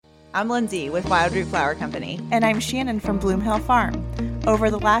I'm Lindsay with Wild Root Flower Company. And I'm Shannon from Bloom Hill Farm.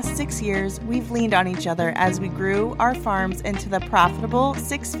 Over the last 6 years, we've leaned on each other as we grew our farms into the profitable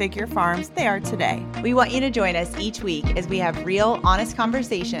six-figure farms they are today. We want you to join us each week as we have real, honest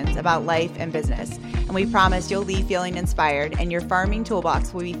conversations about life and business. And we promise you'll leave feeling inspired and your farming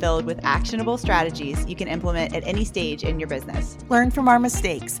toolbox will be filled with actionable strategies you can implement at any stage in your business. Learn from our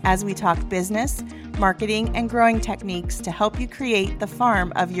mistakes as we talk business, marketing, and growing techniques to help you create the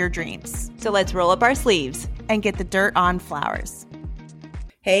farm of your dreams. So let's roll up our sleeves and get the dirt on flowers.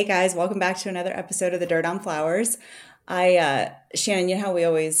 Hey guys, welcome back to another episode of The Dirt on Flowers. Shannon, you know how we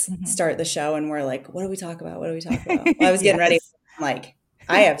always start the show and we're like, what do we talk about? What do we talk about? Well, I was getting ready. I'm like,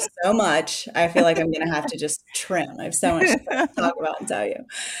 I have so much. I feel like I'm going to have to just trim. I have so much to talk about and tell you.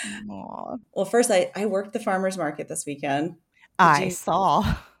 Aww. Well, first, I worked the farmer's market this weekend. I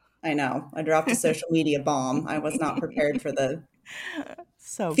saw. I know. I dropped a social media bomb. I was not prepared for the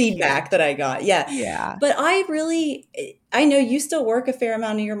feedback cute that I got. Yeah. But I know you still work a fair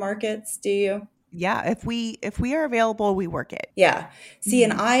amount of your markets, do you? Yeah. If we are available, we work it. Yeah. See,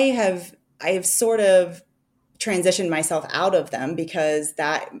 and I have sort of transitioned myself out of them because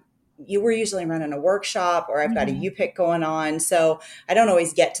you were usually running a workshop or I've got a U-Pick going on. So I don't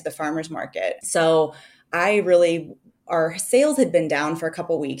always get to the farmer's market. So our sales had been down for a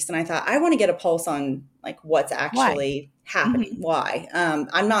couple of weeks and I thought I want to get a pulse on like what's actually happening. Why?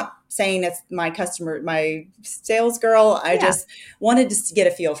 I'm not saying it's my sales girl. I just wanted to get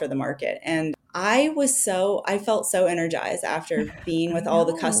a feel for the market. And I felt so energized after being with all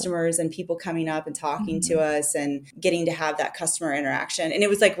the customers and people coming up and talking to us and getting to have that customer interaction. And it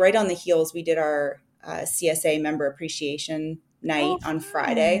was like right on the heels, we did our CSA member appreciation night on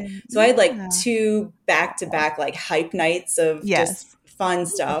Friday. So I had like 2 back-to-back like hype nights of just fun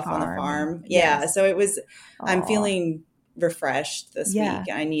stuff on the farm. Yeah. So it was, I'm feeling refreshed this week.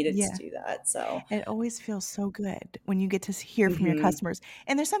 I needed to do that. So it always feels so good when you get to hear from your customers.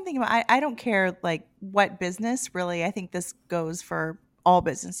 And there's something about, I don't care like what business really, I think this goes for all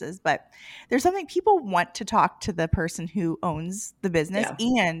businesses, but there's something people want to talk to the person who owns the business.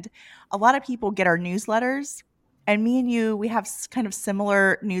 And a lot of people get our newsletters. And me and you, we have kind of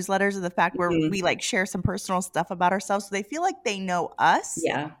similar newsletters of the fact where we like share some personal stuff about ourselves. So they feel like they know us.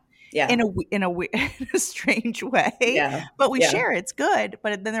 In a strange way, but we share. It's good.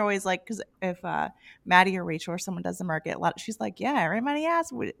 But then they're always like, because if Maddie or Rachel or someone does the market, she's like, yeah, everybody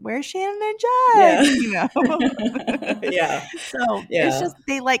asks, where's Shannon and Judd? You know, So it's just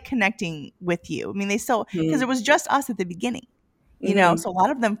they like connecting with you. I mean, they still because it was just us at the beginning. You know, so a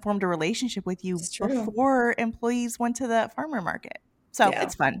lot of them formed a relationship with you before employees went to the farmer market. So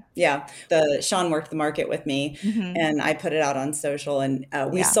it's fun. Yeah. Sean worked the market with me and I put it out on social and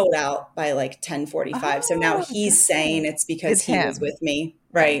we sold out by like 10:45. So now he's saying it's because he was with me.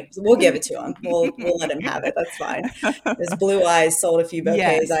 Right. So we'll give it to him. We'll let him have it. That's fine. His blue eyes sold a few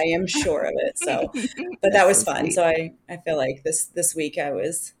bouquets. I am sure of it. So, but that was fun. Sweet. So I feel like this week I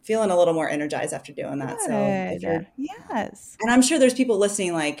was feeling a little more energized after doing that. Good. So yes. And I'm sure there's people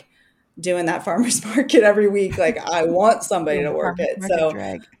listening like doing that farmer's market every week. Like I want somebody to work it. So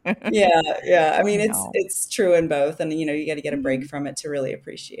yeah. I mean, it's true in both. And you know, you got to get a break from it to really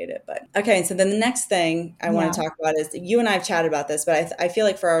appreciate it. But okay. So then the next thing I want to talk about is you and I have chatted about this, but I feel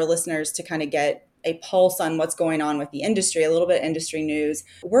like for our listeners to kind of get a pulse on what's going on with the industry, a little bit of industry news.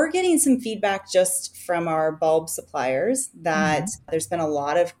 We're getting some feedback just from our bulb suppliers that there's been a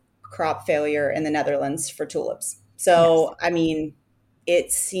lot of crop failure in the Netherlands for tulips. So, I mean,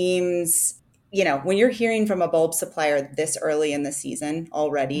 it seems, you know, when you're hearing from a bulb supplier this early in the season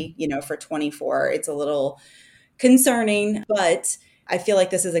already, you know, for 24, it's a little concerning, but I feel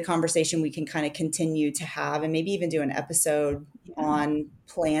like this is a conversation we can kind of continue to have and maybe even do an episode on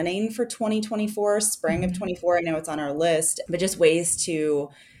planning for 2024, spring of 24. I know it's on our list, but just ways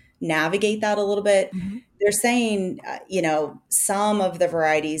to navigate that a little bit. They're saying, you know, some of the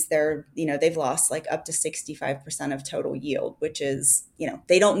varieties they've lost like up to 65% of total yield, which is, you know,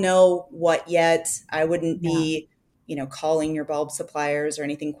 they don't know what yet. I wouldn't be, you know, calling your bulb suppliers or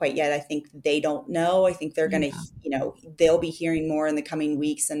anything quite yet. I think they don't know. I think they're going to, you know, they'll be hearing more in the coming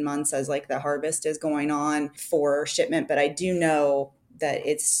weeks and months as like the harvest is going on for shipment. But I do know that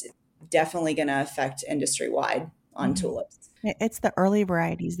it's definitely going to affect industry wide on tulips. It's the early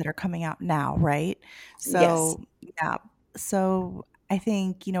varieties that are coming out now, right? So, So I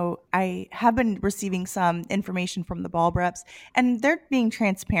think, you know, I have been receiving some information from the bulb reps and they're being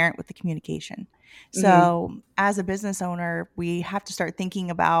transparent with the communication. So as a business owner, we have to start thinking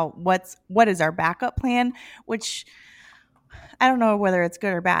about what is our backup plan, which I don't know whether it's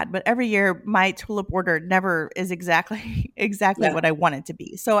good or bad, but every year my tulip order never is exactly Yeah. what I want it to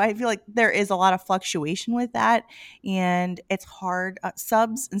be. So I feel like there is a lot of fluctuation with that, and it's hard.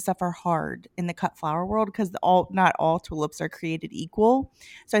 Subs and stuff are hard in the cut flower world because not all tulips are created equal.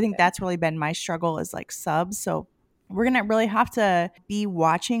 So I think that's really been my struggle is like subs. So we're gonna really have to be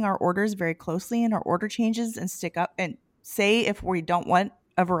watching our orders very closely and our order changes and stick up and say if we don't want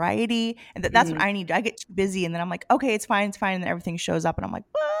a variety, and that's what I need. I get too busy and then I'm like, okay, it's fine, and then everything shows up and I'm like,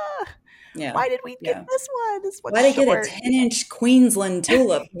 Yeah. why did we get this one? This one's Why did I get a short. 10-inch Queensland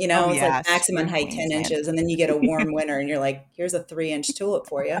tulip? Oh It's like yeah, maximum height 10 Queensland. inches, and then you get a warm winter and you're like, here's a 3-inch tulip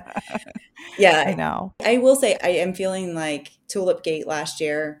for you. Yeah. I know. I will say I am feeling like Tulip Gate last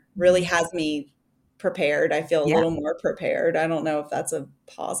year really has me prepared. I feel a little more prepared. I don't know if that's a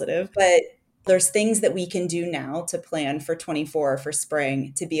positive, but there's things that we can do now to plan for 24 for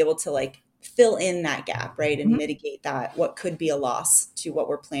spring to be able to like fill in that gap, right? And mitigate that, what could be a loss to what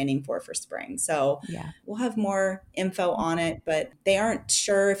we're planning for spring. So we'll have more info on it, but they aren't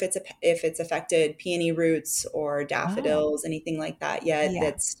sure if it's affected peony roots or daffodils, anything like that yet.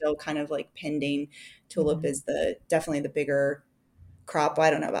 That's still kind of like pending. Tulip is definitely the bigger crop. Well, I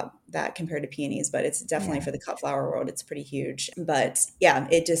don't know about that compared to peonies, but it's definitely for the cut flower world. It's pretty huge. But yeah,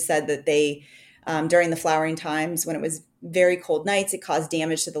 it just said that they, during the flowering times when it was very cold nights, it caused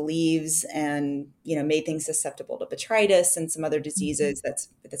damage to the leaves and, made things susceptible to botrytis and some other diseases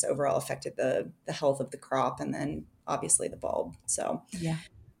that's overall affected the health of the crop and then obviously the bulb. So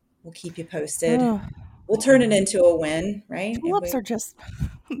we'll keep you posted. We'll turn it into a win, right? Tulips are just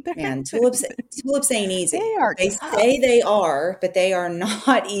man, tulips ain't easy. They tough. say they are, but they are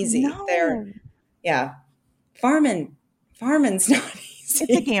not easy. No. Farming's not easy.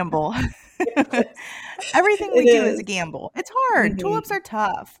 It's a gamble. Everything we do is a gamble. It's hard. Tulips are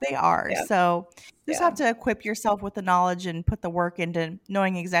tough. They are. So you just have to equip yourself with the knowledge and put the work into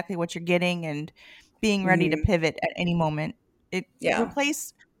knowing exactly what you're getting and being ready to pivot at any moment.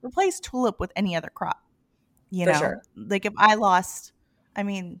 Replace tulip with any other crop. For sure. Like if I lost,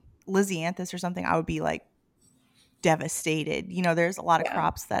 Lysianthus or something, I would be like devastated. There's a lot of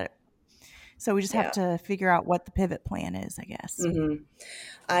crops so we just have to figure out what the pivot plan is, I guess.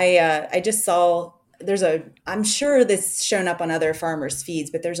 I just saw I'm sure this shown up on other farmers' feeds,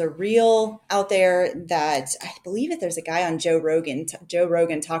 but there's a reel out there that I believe there's a guy on Joe Rogan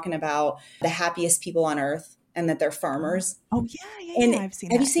talking about the happiest people on earth and that they're farmers. Oh yeah. I've seen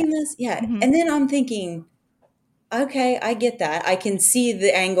that. Have you seen this? Yeah. And then I'm thinking, okay, I get that. I can see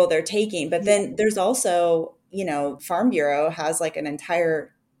the angle they're taking, but then there's also, Farm Bureau has like an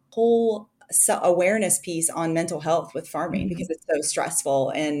entire whole awareness piece on mental health with farming because it's so stressful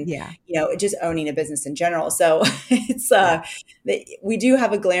and, just owning a business in general. So it's, we do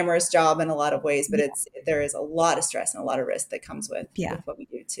have a glamorous job in a lot of ways, but there is a lot of stress and a lot of risk that comes with what we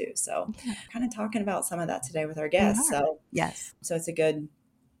do too. So kind of talking about some of that today with our guests. So so it's a good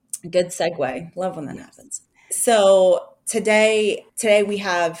segue. Love when that happens. So today we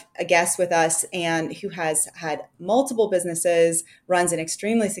have a guest with us and who has had multiple businesses, runs an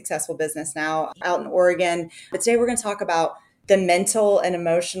extremely successful business now out in Oregon. But today we're going to talk about the mental and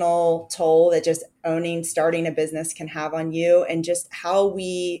emotional toll that just starting a business can have on you and just how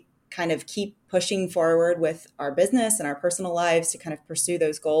we kind of keep pushing forward with our business and our personal lives to kind of pursue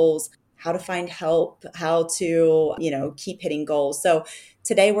those goals, how to find help, how to, keep hitting goals. So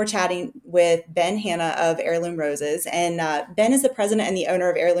today we're chatting with Ben Hanna of Heirloom Roses. And Ben is the president and the owner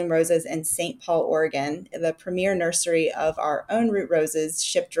of Heirloom Roses in St. Paul, Oregon, the premier nursery of our own root roses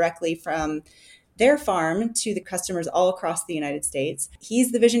shipped directly from their farm to the customers all across the United States.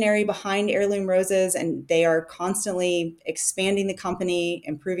 He's the visionary behind Heirloom Roses, and they are constantly expanding the company,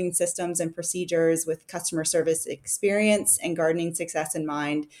 improving systems and procedures with customer service experience and gardening success in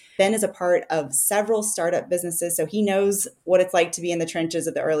mind. Ben is a part of several startup businesses, so he knows what it's like to be in the trenches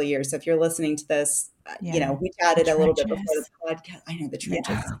of the early years. So if you're listening to this, we chatted a little bit before the podcast. I know the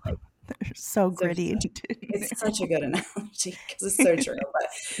trenches. Yeah. They're so gritty. It's such a good analogy because it's so true.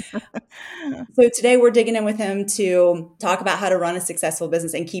 But, so today we're digging in with him to talk about how to run a successful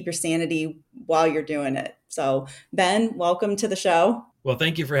business and keep your sanity while you're doing it. So Ben, welcome to the show. Well,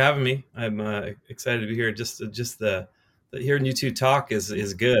 thank you for having me. I'm excited to be here. Just the hearing you two talk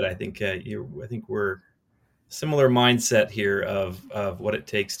is good. I think we're similar mindset here of what it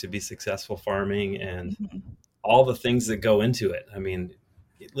takes to be successful farming and all the things that go into it. I mean,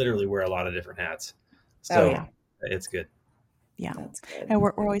 literally wear a lot of different hats. So it's good. Yeah. That's good. And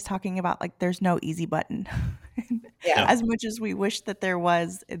we're always talking about like there's no easy button. As much as we wish that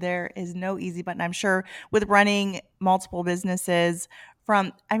there is no easy button. I'm sure with running multiple businesses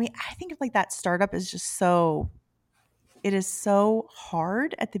I think like that startup is just so It is so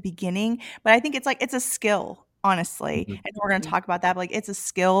hard at the beginning, but I think it's a skill, honestly. Mhm. And we're going to talk about that. But like, it's a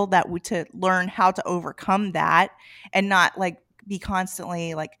skill that to learn how to overcome that and not like be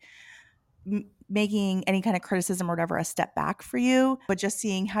constantly like making any kind of criticism or whatever a step back for you, but just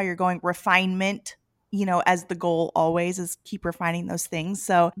seeing how you're going, refinement, as the goal always is keep refining those things.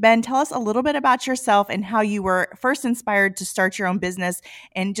 So Ben, tell us a little bit about yourself and how you were first inspired to start your own business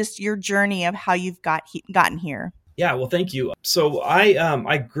and just your journey of how you've gotten here. Yeah, well, thank you. So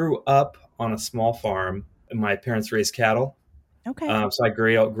I grew up on a small farm. My parents raised cattle. Okay. So I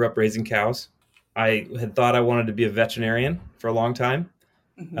grew up raising cows. I had thought I wanted to be a veterinarian for a long time.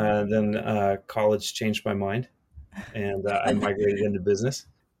 Then college changed my mind, and I migrated into business.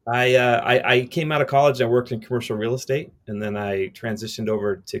 I came out of college. I worked in commercial real estate, and then I transitioned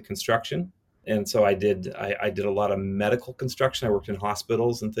over to construction. And so I did a lot of medical construction. I worked in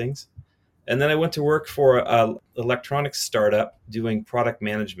hospitals and things. And then I went to work for a electronics startup doing product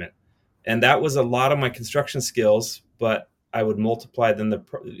management. And that was a lot of my construction skills, but I would multiply them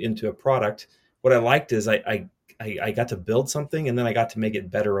into a product. What I liked is I got to build something, and then I got to make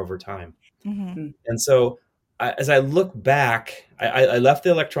it better over time. Mm-hmm. And so as I look back, I left the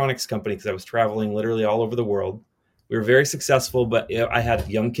electronics company because I was traveling literally all over the world. We were very successful, but I had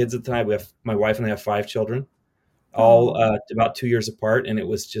young kids at the time. My wife and I have 5 children, all about 2 years apart, and it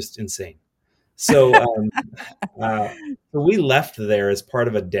was just insane. So, so we left there as part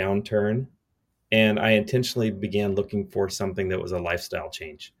of a downturn, and I intentionally began looking for something that was a lifestyle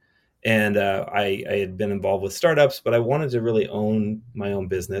change. And I had been involved with startups, but I wanted to really own my own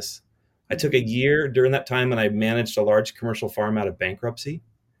business. I took a year during that time, and I managed a large commercial farm out of bankruptcy.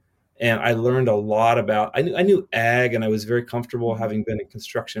 And I learned a lot about. I knew ag, and I was very comfortable having been in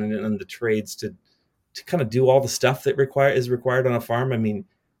construction and in the trades to kind of do all the stuff that is required on a farm. I mean,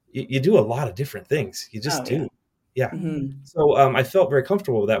 you do a lot of different things. You just do. Yeah. So I felt very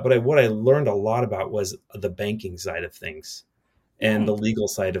comfortable with that. But what I learned a lot about was the banking side of things and the legal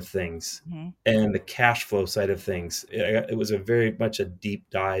side of things and the cash flow side of things. It was a very much a deep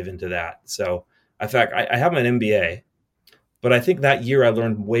dive into that. So in fact, I have an MBA, but I think that year I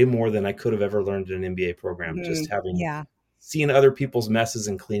learned way more than I could have ever learned in an MBA program, just having seen other people's messes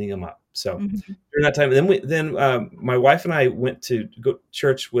and cleaning them up. So during that time, then my wife and I went to go to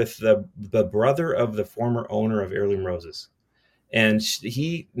church with the brother of the former owner of Heirloom Roses. And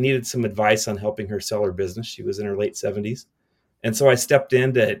he needed some advice on helping her sell her business. She was in her late 70s. And so I stepped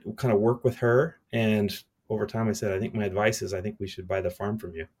in to kind of work with her. And over time, I said, I think my advice is I think we should buy the farm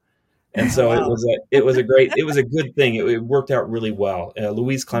from you. And so it was a good thing. It worked out really well.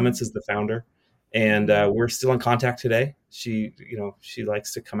 Louise Clements is the founder, and we're still in contact today. She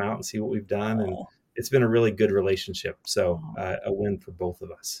likes to come out and see what we've done, and it's been a really good relationship. So a win for both of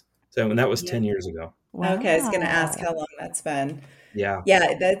us. So, and that was 10 years ago. Wow. Okay, I was going to ask how long that's been. Yeah.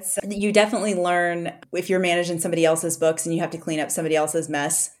 You definitely learn if you're managing somebody else's books and you have to clean up somebody else's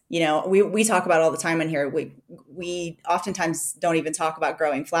mess. We talk about all the time in here. We oftentimes don't even talk about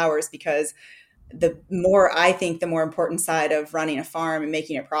growing flowers because the more important side of running a farm and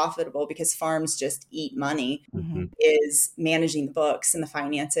making it profitable, because farms just eat money, is managing the books and the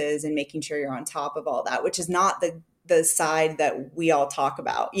finances and making sure you're on top of all that, which is not the side that we all talk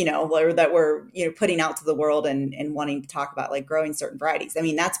about, or that we're, putting out to the world and wanting to talk about, like growing certain varieties. I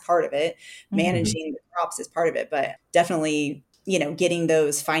mean, that's part of it. Managing the crops is part of it, but definitely, getting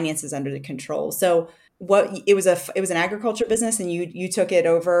those finances under the control. So it was an agriculture business, and you took it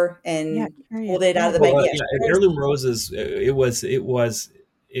over and pulled it out of the bank. Heirloom Roses, it was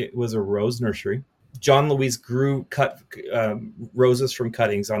a rose nursery. John Louise cut roses from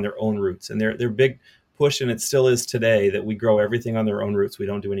cuttings on their own roots, and their big push, and it still is today, that we grow everything on their own roots. We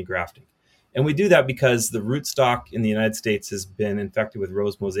don't do any grafting. And we do that because the rootstock in the United States has been infected with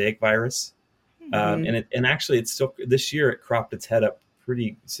rose mosaic virus. And actually it's still, this year it cropped its head up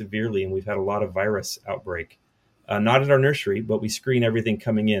pretty severely, and we've had a lot of virus outbreak. Not at our nursery, but we screen everything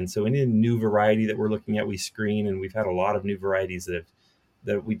coming in. So any new variety that we're looking at, we screen, and we've had a lot of new varieties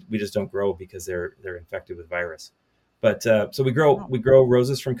that we just don't grow because they're infected with virus. But so we grow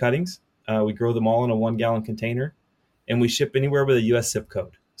roses from cuttings. We grow them all in a 1-gallon container, and we ship anywhere with a U.S. zip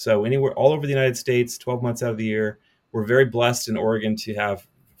code. So anywhere, all over the United States, 12 months out of the year. We're very blessed in Oregon to have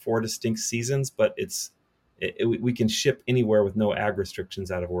 4 distinct seasons, but we can ship anywhere with no ag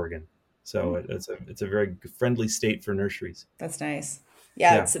restrictions out of Oregon. So it's a very friendly state for nurseries. That's nice.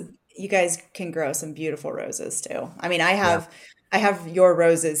 Yeah. You guys can grow some beautiful roses too. I mean, I have your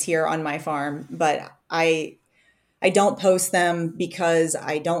roses here on my farm, but I I don't post them because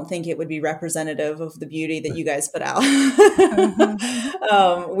I don't think it would be representative of the beauty that you guys put out.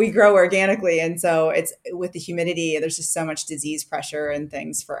 We grow organically. And so it's with the humidity, there's just so much disease pressure and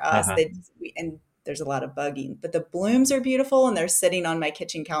things for us and there's a lot of bugging, but the blooms are beautiful and they're sitting on my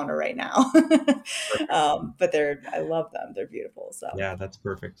kitchen counter right now. But I love them. They're beautiful. So yeah, that's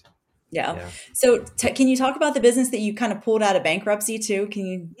perfect. Yeah. So can you talk about the business that you kind of pulled out of bankruptcy too?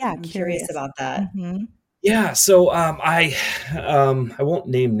 I'm curious about that. Mm-hmm. Yeah. So I won't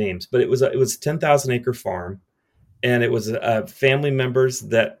name names, but it was a 10,000 acre farm, and it was family members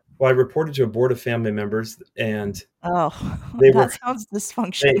I reported to a board of family members, and sounds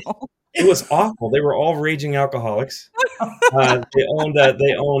dysfunctional. It was awful. They were all raging alcoholics.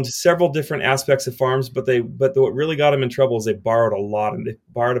 They owned several different aspects of farms, but what really got them in trouble is they borrowed a lot, and they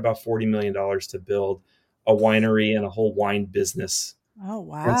borrowed about $40 million to build a winery and a whole wine business. Oh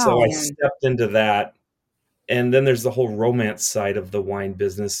wow! And so I stepped into that, and then there's the whole romance side of the wine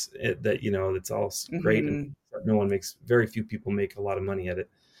business that's all great, and very few people make a lot of money at it.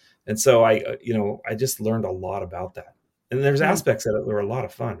 And so I just learned a lot about that. And there's aspects of it that were a lot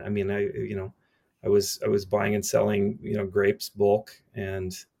of fun. I mean, I was buying and selling, grapes bulk,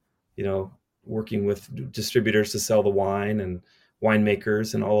 and, working with distributors to sell the wine and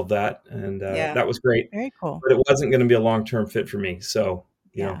winemakers and all of that. And that was great. Very cool. But it wasn't going to be a long-term fit for me. So,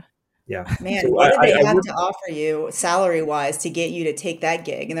 yeah. Man, so what did they have to offer you salary wise to get you to take that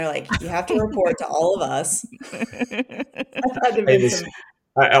gig? And they're like, you have to report to all of us.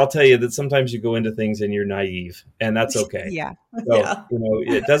 I'll tell you that sometimes you go into things and you're naive, and that's okay. Yeah. So,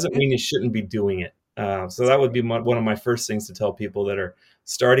 it doesn't mean you shouldn't be doing it. So that would be one of my first things to tell people that are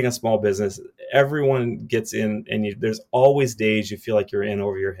starting a small business. Everyone gets in, and there's always days you feel like you're in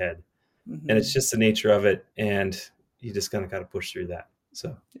over your head, and it's just the nature of it. And you just kind of got to push through that.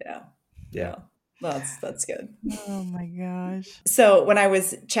 So, yeah. That's good. Oh my gosh. So when I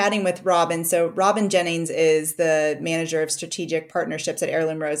was chatting with Robin, so Robin Jennings is the manager of strategic partnerships at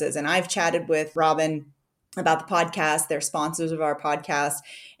Heirloom Roses. And I've chatted with Robin about the podcast. They're sponsors of our podcast.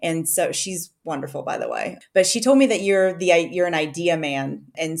 And so she's wonderful, by the way. But she told me that you're an idea man.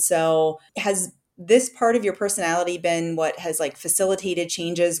 And so has this part of your personality been what has facilitated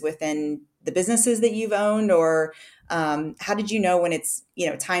changes within the businesses that you've owned, or how did you know when it's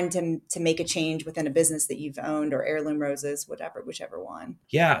time to make a change within a business that you've owned, or Heirloom Roses, whichever one?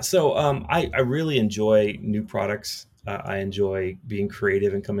 Yeah, so I really enjoy new products. I enjoy being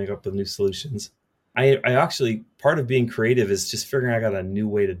creative and coming up with new solutions. I actually, part of being creative is just figuring out a new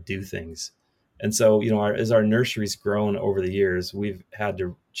way to do things. And so, as our nursery's grown over the years, we've had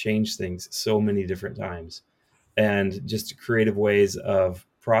to change things so many different times, and just creative ways of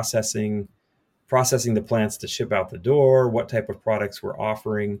processing the plants to ship out the door, what type of products we're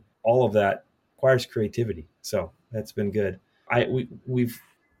offering, all of that requires creativity. So that's been good. We've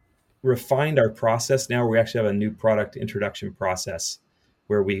refined our process now. We actually have a new product introduction process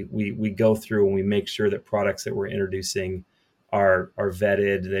where we go through and we make sure that products that we're introducing are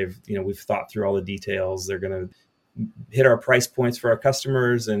vetted. We've thought through all the details. They're going to hit our price points for our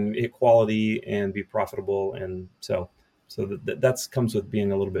customers and hit quality and be profitable. And so that comes with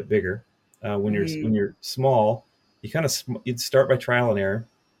being a little bit bigger. When you're small, you'd start by trial and error.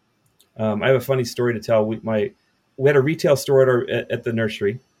 I have a funny story to tell. We had a retail store at the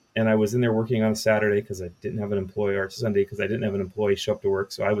nursery, and I was in there working on a Saturday because I didn't have an employee, or Sunday because I didn't have an employee show up to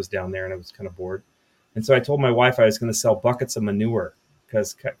work. So I was down there and I was kind of bored. And so I told my wife I was going to sell buckets of manure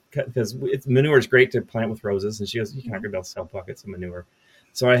because manure is great to plant with roses. And she goes, "You're not going to be able to sell buckets of manure."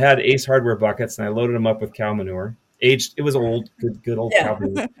 So I had Ace Hardware buckets and I loaded them up with cow manure. Aged, it was old, good old cow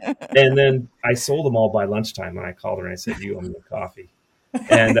manure. And then I sold them all by lunchtime, and I called her and I said, "You owe me a coffee."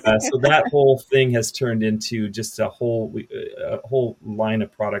 And so that whole thing has turned into just a whole line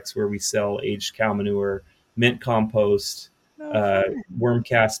of products where we sell aged cow manure, mint compost, worm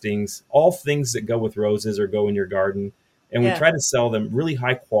castings, all things that go with roses or go in your garden. And we try to sell them really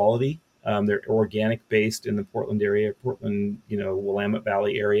high quality. They're organic based in the Portland area, Willamette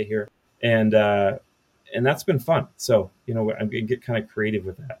Valley area here. And that's been fun. So, I get kind of creative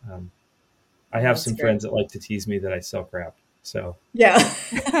with that. I have some friends that like to tease me that I sell crap. So yeah.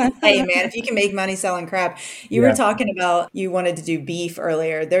 Hey man, if you can make money selling crap. You were talking about you wanted to do beef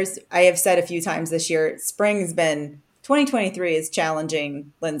earlier. I have said a few times this year, 2023 is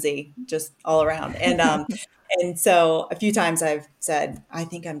challenging, Lindsay, just all around. And so a few times I've said, I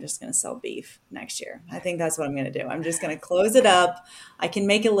think I'm just going to sell beef next year. I think that's what I'm going to do. I'm just going to close it up. I can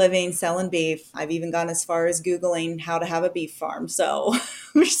make a living selling beef. I've even gone as far as Googling how to have a beef farm. So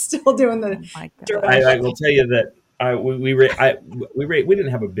we're still doing the. I will tell you that we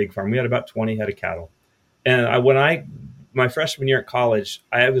didn't have a big farm. We had about 20 head of cattle. And my freshman year at college,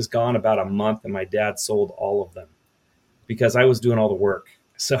 I was gone about a month, and my dad sold all of them because I was doing all the work.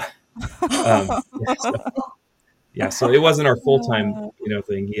 So, so yeah, so it wasn't our full time,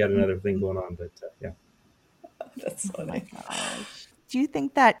 thing. He had another thing going on, but yeah. That's Oh my funny. gosh. Do you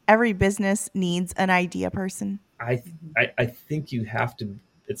think that every business needs an idea person? I think you have to,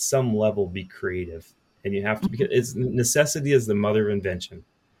 at some level, be creative, and you have to, because necessity is the mother of invention.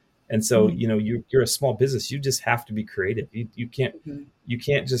 And so, you're a small business. You just have to be creative. You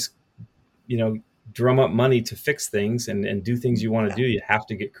can't just, drum up money to fix things and do things you want to do. You have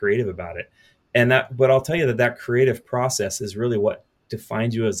to get creative about it. But I'll tell you that creative process is really what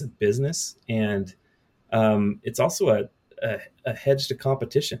defines you as a business. And it's also a hedge to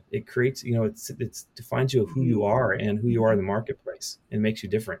competition. It creates, it's defines you of who you are and who you are in the marketplace, and makes you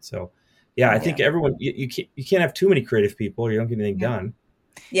different. So, yeah, I think everyone, you can't have too many creative people, or you don't get anything done.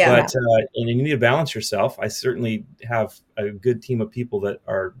 Yeah. But and you need to balance yourself. I certainly have a good team of people that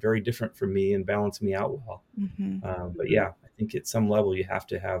are very different from me and balance me out well. But yeah, I think at some level you have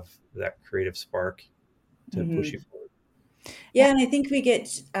to have that creative spark to push you forward. Yeah, and I think we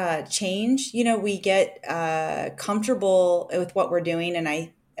get change. We get comfortable with what we're doing, and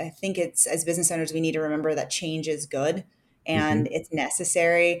I think it's, as business owners, we need to remember that change is good and it's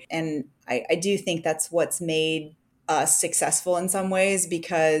necessary. And I do think that's what's made us successful in some ways,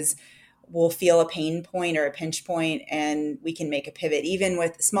 because we'll feel a pain point or a pinch point, and we can make a pivot. Even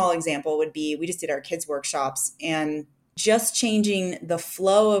with a small example would be, we just did our kids workshops, and just changing the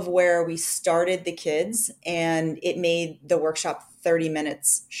flow of where we started the kids, and it made the workshop 30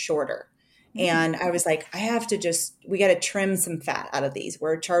 minutes shorter. And I was like, we got to trim some fat out of these.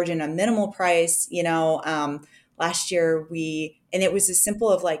 We're charging a minimal price, last year and it was as simple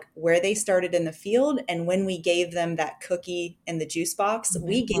of like where they started in the field. And when we gave them that cookie in the juice box,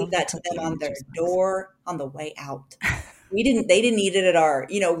 we gave that to them on their door on the way out. They didn't eat it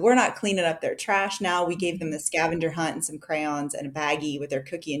at we're not cleaning up their trash now. We gave them the scavenger hunt and some crayons and a baggie with their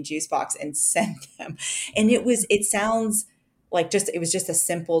cookie and juice box and sent them. And it sounds like it was just a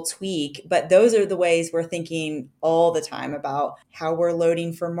simple tweak, but those are the ways we're thinking all the time about how we're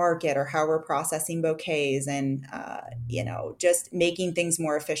loading for market or how we're processing bouquets, and, just making things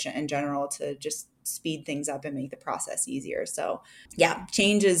more efficient in general to just speed things up and make the process easier. So yeah,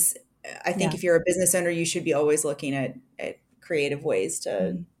 change is, I think if you're a business owner, you should be always looking at creative ways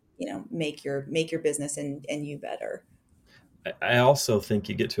to, make your business and you better. I also think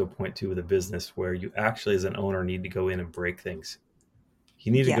you get to a point too with a business where you actually, as an owner, need to go in and break things.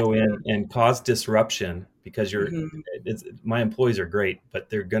 You need to go in and cause disruption, because my employees are great,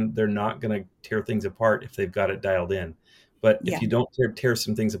 but they're not gonna tear things apart if they've got it dialed in. But if you don't tear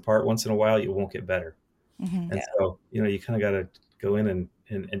some things apart once in a while, you won't get better. And so, you kind of got to go in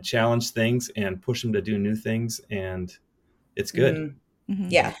and challenge things and push them to do new things, and it's good.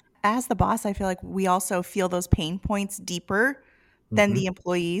 Yeah. As the boss, I feel like we also feel those pain points deeper than the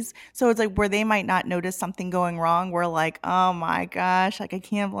employees. So it's like where they might not notice something going wrong, we're like, oh my gosh, like I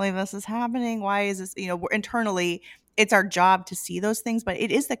can't believe this is happening. Why is this? We're internally, it's our job to see those things, but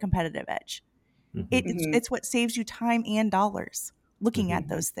it is the competitive edge. It's what saves you time and dollars looking at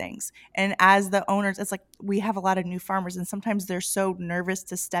those things. And as the owners, it's like we have a lot of new farmers, and sometimes they're so nervous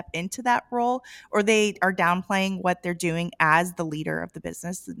to step into that role, or they are downplaying what they're doing as the leader of the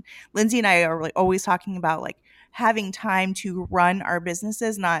business. And Lindsay and I are like always talking about like having time to run our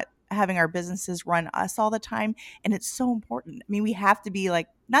businesses, not having our businesses run us all the time. And it's so important. I mean, we have to be like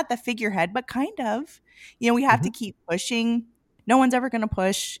not the figurehead, but kind of, we have to keep pushing. No one's ever going to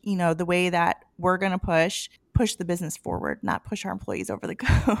push, the way that we're going to push the business forward, not push our employees over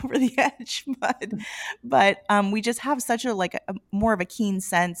the edge. But we just have such a more of a keen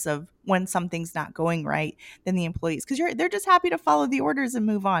sense of when something's not going right than the employees, because they're just happy to follow the orders and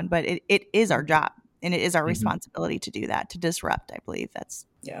move on. But it is our job, and it is our responsibility to do that, to disrupt. I believe that's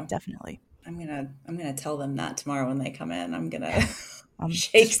definitely. I'm gonna tell them that tomorrow when they come in. I'm gonna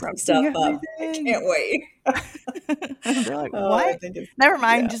shake some stuff up. I can't wait. They're like, what? Never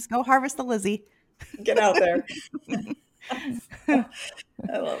mind. Just go harvest the Lizzie. Get out there.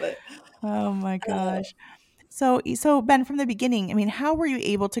 I love it. Oh my gosh. So Ben, from the beginning, I mean, how were you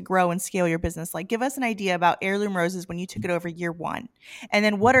able to grow and scale your business? Like, give us an idea about Heirloom Roses when you took it over year one. And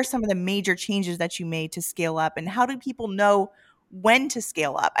then what are some of the major changes that you made to scale up, and how do people know when to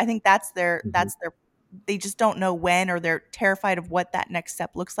scale up? I think that's their they just don't know when, or they're terrified of what that next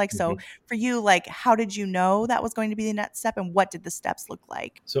step looks like. So for you, like, how did you know that was going to be the next step, and what did the steps look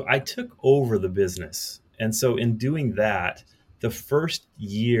like? So I took over the business. And so in doing that, the first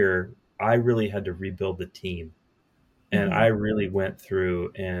year, I really had to rebuild the team. And I really went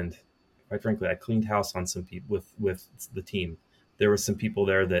through and quite frankly, I cleaned house on some people with the team. There were some people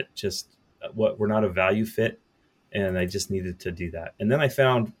there that just what were not a value fit, and I just needed to do that. And then I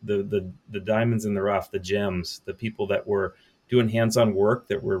found the diamonds in the rough, the gems, the people that were doing hands-on work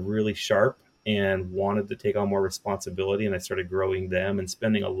that were really sharp and wanted to take on more responsibility. And I started growing them and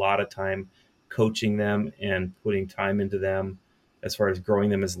spending a lot of time coaching them and putting time into them as far as growing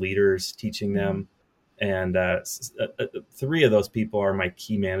them as leaders, teaching them. And 3 of those people are my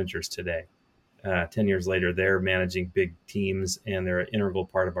key managers today. 10 years later, they're managing big teams and they're an integral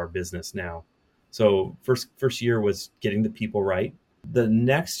part of our business now. So first year was getting the people right. The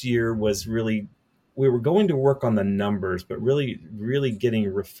next year was really, we were going to work on the numbers, but really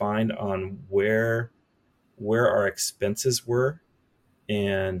getting refined on where our expenses were.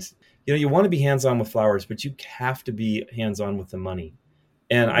 And, you want to be hands-on with flowers, but you have to be hands-on with the money.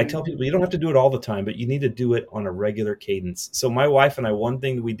 And I tell people, you don't have to do it all the time, but you need to do it on a regular cadence. So my wife and I, one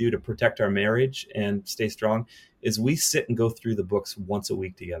thing that we do to protect our marriage and stay strong is we sit and go through the books once a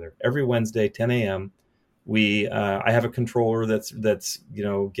week together. Every Wednesday, 10 a.m. I have a controller that's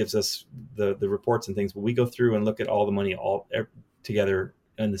gives us the reports and things, but we go through and look at all the money together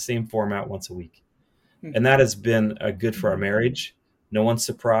in the same format once a week. And that has been good for our marriage. No one's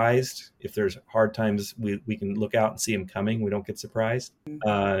surprised. If there's hard times, we can look out and see them coming. We don't get surprised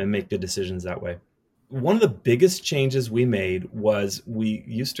and make good decisions that way. One of the biggest changes we made was we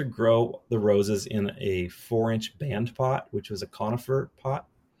used to grow the roses in a 4-inch band pot, which was a conifer pot.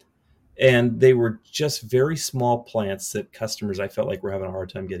 And they were just very small plants that customers, I felt like, were having a hard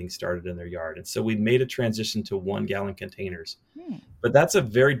time getting started in their yard. And so we made a transition to 1-gallon containers. But that's a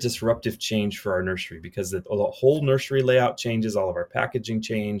very disruptive change for our nursery because the whole nursery layout changes, all of our packaging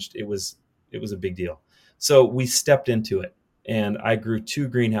changed. It was a big deal. So we stepped into it, and I grew 2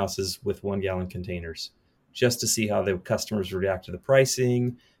 greenhouses with 1-gallon containers just to see how the customers would react to the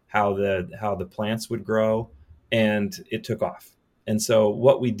pricing, how the plants would grow, and it took off. And so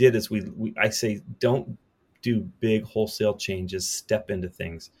what we did is I say, don't do big wholesale changes, step into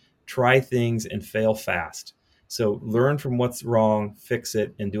things, try things and fail fast. So learn from what's wrong, fix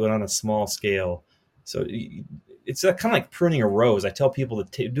it, and do it on a small scale. So it's kind of like pruning a rose. I tell people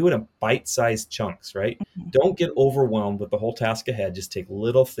to do it in bite-sized chunks, right? Don't get overwhelmed with the whole task ahead. Just take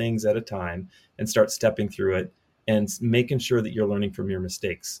little things at a time and start stepping through it and making sure that you're learning from your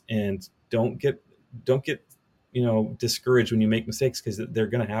mistakes. And don't get discouraged when you make mistakes, because they're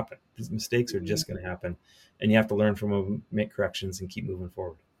going to happen. These mistakes are just going to happen, and you have to learn from them, make corrections, and keep moving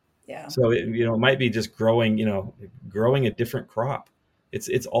forward. Yeah. So it might be just growing a different crop.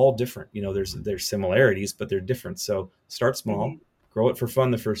 It's all different. There's similarities, but they're different. So start small, grow it for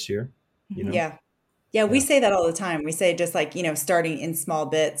fun the first year. Yeah. We say that all the time. We say just like, starting in small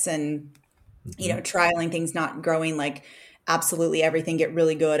bits and, trialing things, not growing like absolutely everything, get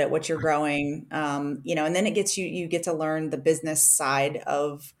really good at what you're growing. And then it gets you get to learn the business side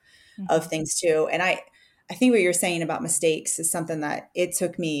of things too. And I think what you're saying about mistakes is something that it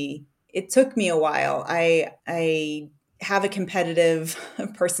took me a while. I have a competitive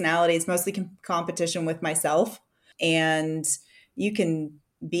personality. It's mostly competition with myself, and you can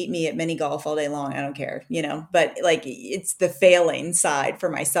beat me at mini golf all day long. I don't care, but like it's the failing side for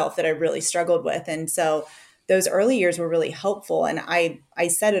myself that I really struggled with. And so those early years were really helpful. And I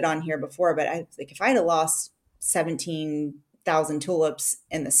said it on here before, but I like, if I had lost 17,000 tulips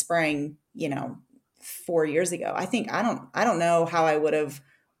in the spring, 4 years ago, I think, I don't know how I would have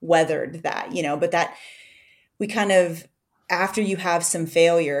weathered that, but that we kind of, after you have some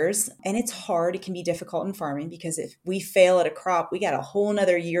failures, and it's hard, it can be difficult in farming, because if we fail at a crop, we got a whole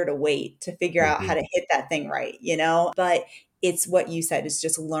nother year to wait to figure out how to hit that thing right, but it's what you said, is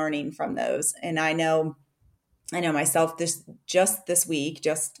just learning from those. And I know myself, this week,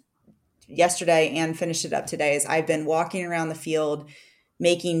 just yesterday, and finished it up today, is I've been walking around the field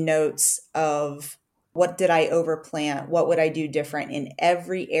making notes of what did I overplant? What would I do different in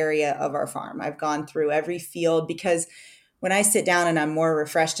every area of our farm? I've gone through every field, because when I sit down and I'm more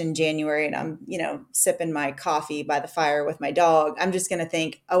refreshed in January and I'm, sipping my coffee by the fire with my dog, I'm just going to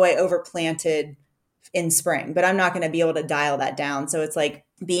think, oh, I overplanted in spring, but I'm not going to be able to dial that down. So it's like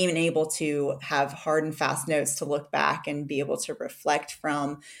being able to have hard and fast notes to look back and be able to reflect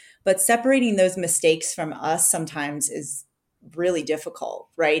from. But separating those mistakes from us sometimes is really difficult,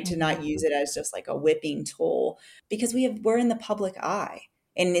 right? To not use it as just like a whipping tool, because we're in the public eye,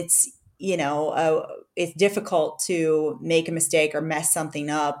 and it's, it's difficult to make a mistake or mess something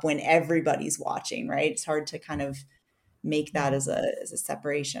up when everybody's watching, right? It's hard to kind of make that as a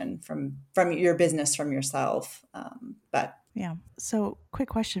separation from your business, from yourself. But yeah. So quick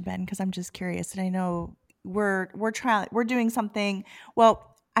question, Ben, because I'm just curious, and I know we're doing something.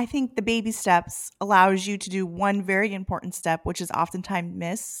 Well, I think the baby steps allows you to do one very important step, which is oftentimes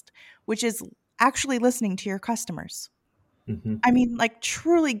missed, which is actually listening to your customers. Mm-hmm. I mean, like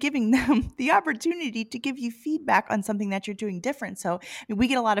truly giving them the opportunity to give you feedback on something that you're doing different. So I mean, we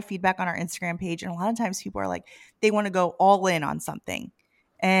get a lot of feedback on our Instagram page, and a lot of times people are like, they want to go all in on something.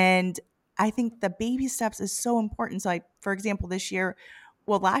 And I think the baby steps is so important. So, like, for example,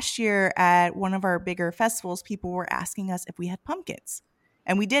 last year at one of our bigger festivals, people were asking us if we had pumpkins,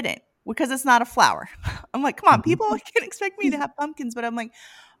 and we didn't because it's not a flower. I'm like, come on, Mm-hmm. people can expect me to have pumpkins, but I'm like,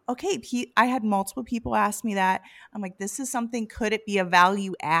 okay, I had multiple people ask me that. I'm like, this is something, could it be a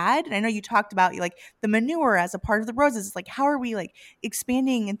value add? And I know you talked about like the manure as a part of the roses. It's like, how are we like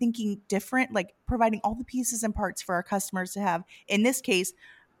expanding and thinking different, like providing all the pieces and parts for our customers to have, in this case,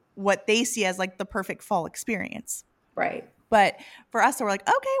 what they see as like the perfect fall experience. Right. But for us, we're like,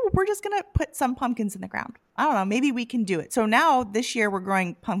 okay, well, we're just going to put some pumpkins in the ground. I don't know, maybe we can do it. So now this year we're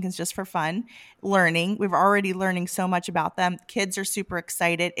growing pumpkins just for fun, learning. We're already learning so much about them. Kids are super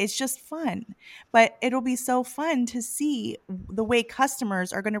excited. It's just fun. But it'll be so fun to see the way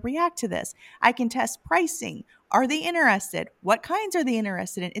customers are going to react to this. I can test pricing. Are they interested? What kinds are they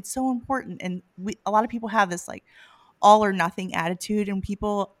interested in? It's so important. And a lot of people have this like all or nothing attitude, and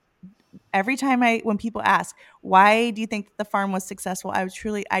every time when people ask, why do you think that the farm was successful?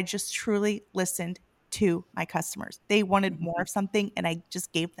 I just truly listened to my customers. They wanted more Mm-hmm. of something, and I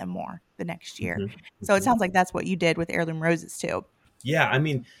just gave them more the next year. Mm-hmm. So it Mm-hmm. sounds like that's what you did with Heirloom Roses too. Yeah, I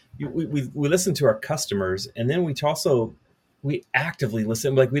mean, we listen to our customers, and then we actively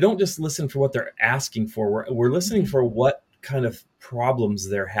listen. Like, we don't just listen for what they're asking for. We're listening for what kind of problems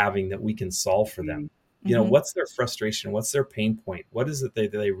they're having that we can solve for them. Mm-hmm. What's their frustration? What's their pain point? What is it they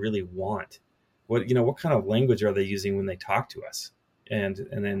really want? What kind of language are they using when they talk to us? And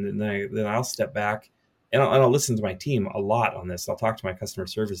then I'll step back and I'll listen to my team a lot on this. I'll talk to my customer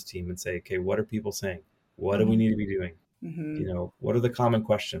service team and say, okay, what are people saying? What do we need to be doing? Mm-hmm. What are the common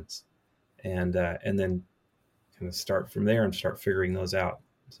questions? And then kind of start from there and start figuring those out.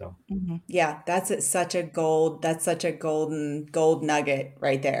 So Mm-hmm. Yeah, that's such a gold nugget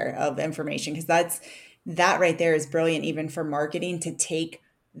right there of information, because that right there is brilliant even for marketing, to take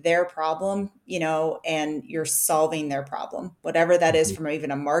their problem, and you're solving their problem, whatever that is mhm, from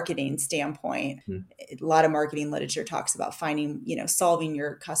even a marketing standpoint. mhm, A lot of marketing literature talks about finding, solving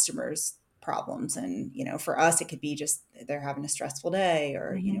your customers' problems. And, for us, it could be just they're having a stressful day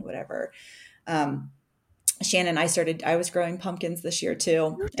or, Mm-hmm. whatever. Um, Shannon, I was growing pumpkins this year too.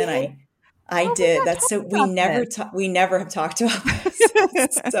 You And did? I Oh, we've did. not That's so, talked about this. we never have talked about this.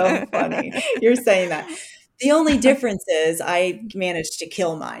 It's so funny. You're saying that. The only difference is I managed to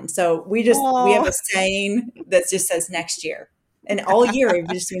kill mine. So we have Oh, a saying that just says next year. And all year we've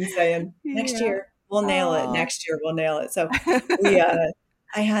just been saying, next yeah. year we'll nail it. Oh. Next year we'll nail it. So we,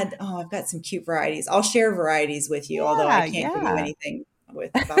 I've got some cute varieties. I'll share varieties with you, although I Yeah, can't give you yeah. anything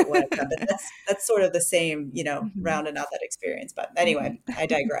about what I've done. But that's sort of the same, Mhm, rounding out that experience. But mhm. anyway, I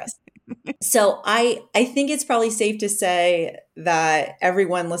digress. So I think it's probably safe to say that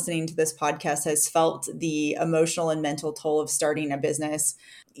everyone listening to this podcast has felt the emotional and mental toll of starting a business,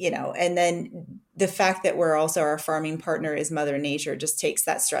 and then the fact that we're also, our farming partner is Mother Nature, just takes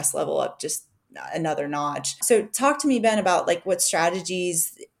that stress level up just another notch. So talk to me, Ben, about like what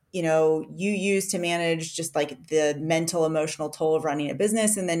strategies, you use to manage just like the mental emotional toll of running a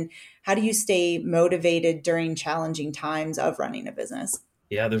business, and then how do you stay motivated during challenging times of running a business?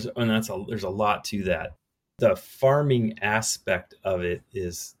 yeah, there's a lot to that. The farming aspect of it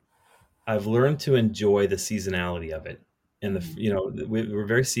is, I've learned to enjoy the seasonality of it, and Mhm, we're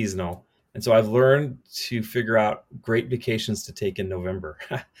very seasonal, and so I've learned to figure out great vacations to take in November,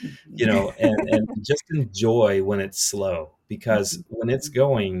 Mhm. and just enjoy when it's slow, because mhm,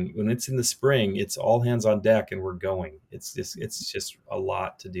 when it's in the spring, it's all hands on deck and we're going. It's just a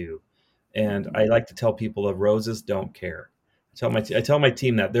lot to do, and Mhm. I like to tell people the roses don't care. I tell my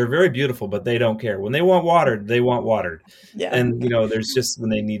team that they're very beautiful, but they don't care. When they want watered, they want watered. Yeah. And there's just when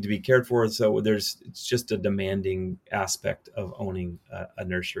they need to be cared for. So it's just a demanding aspect of owning a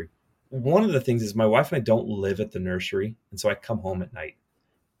nursery. One of the things is my wife and I don't live at the nursery, and so I come home at night,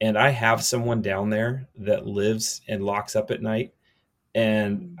 and I have someone down there that lives and locks up at night,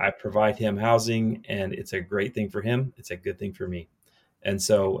 and Mm. I provide him housing, and it's a great thing for him. It's a good thing for me. And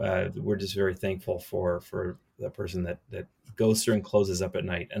so we're just very thankful for the person that goes through and closes up at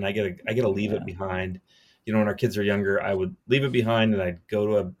night. And I get to leave it Yeah. behind. When our kids are younger, I would leave it behind and I'd go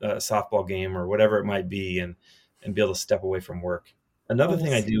to a softball game or whatever it might be, and be able to step away from work. Another Oh,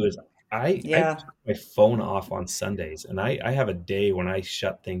 thing I do is I yeah. turn my phone off on Sundays, and I have a day when I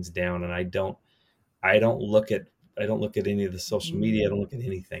shut things down, and I don't look at I don't look at any of the social media. I don't look at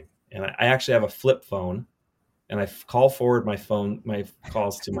anything. And I actually have a flip phone, and I call forward my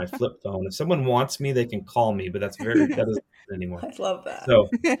calls to my flip phone. If someone wants me, they can call me, but that doesn't happen anymore. I love that. So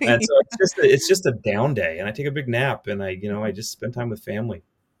it's just a down day, and I take a big nap, and I just spend time with family.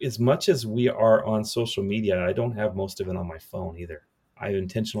 As much as we are on social media, I don't have most of it on my phone either. I'm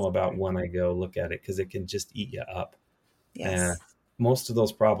intentional about when I go look at it, because it can just eat you up. Yes. Most of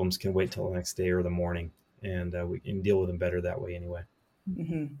those problems can wait till the next day or the morning, and we can deal with them better that way anyway.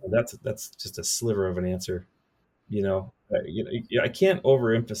 That's just a sliver of an answer. I can't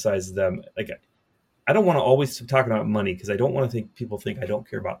overemphasize them. Like, I don't want to always talk about money, because I don't want to think people think I don't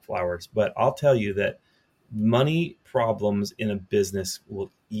care about flowers. But I'll tell you that money problems in a business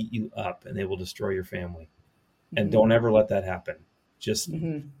will eat you up, and they will destroy your family. And don't ever let that happen. Just,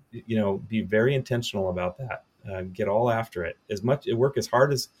 be very intentional about that. Get all after it. Work as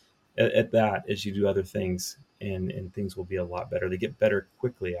hard at that as you do other things, and things will be a lot better. They get better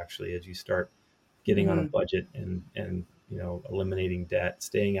quickly, actually, as you start getting on a budget and eliminating debt.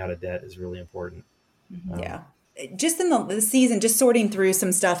 Staying out of debt is really important. Yeah. Just in the season, just sorting through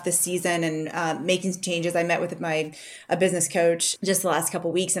some stuff this season and making some changes. I met with a business coach just the last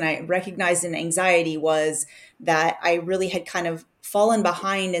couple of weeks, and I recognized an anxiety was that I really had kind of fallen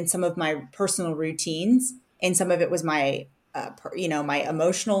behind in some of my personal routines, and some of it was my my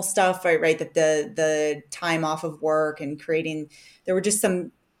emotional stuff, right? That the time off of work and creating, there were just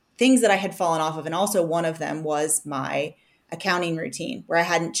some things that I had fallen off of, and also one of them was my accounting routine, where I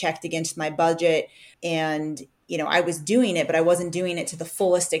hadn't checked against my budget. And I was doing it, but I wasn't doing it to the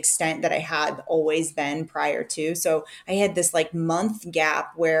fullest extent that I had always been prior to. So I had this like month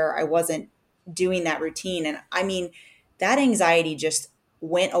gap where I wasn't doing that routine. And I mean, that anxiety just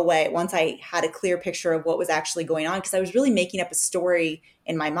went away once I had a clear picture of what was actually going on, because I was really making up a story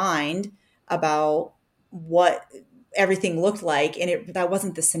in my mind about what everything looked like, and that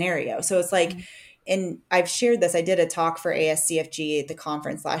wasn't the scenario. So it's like, and I've shared this, I did a talk for ASCFG at the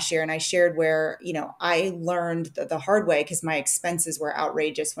conference last year, and I shared where, I learned the hard way, because my expenses were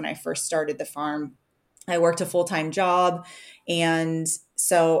outrageous when I first started the farm. I worked a full-time job. And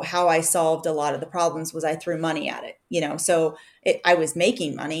so how I solved a lot of the problems was I threw money at it, so I was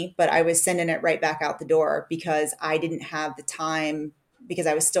making money, but I was sending it right back out the door, because I didn't have the time, because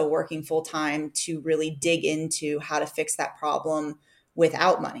I was still working full-time, to really dig into how to fix that problem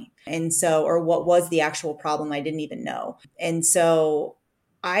without money. And so, or what was the actual problem, I didn't even know. And so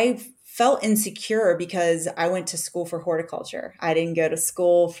I felt insecure because I went to school for horticulture. I didn't go to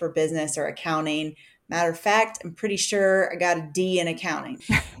school for business or accounting. Matter of fact, I'm pretty sure I got a D in accounting.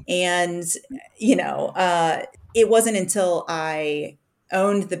 And, it wasn't until I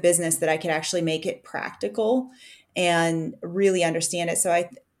owned the business that I could actually make it practical and really understand it. So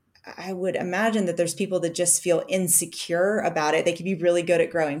I would imagine that there's people that just feel insecure about it. They could be really good at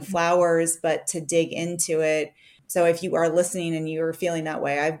growing flowers, but to dig into it. So if you are listening and you are feeling that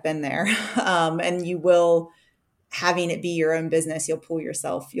way, I've been there. And you will, having it be your own business, you'll pull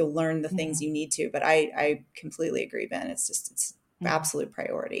yourself, you'll learn the things you need to. But I completely agree, Ben. It's absolute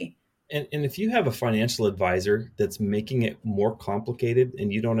priority. And if you have a financial advisor that's making it more complicated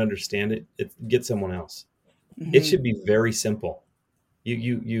and you don't understand it, get someone else. It should be very simple.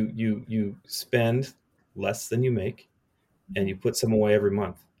 You spend less than you make, and you put some away every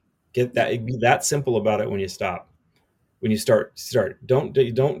month. Be that simple about it when you stop. When you start. Don't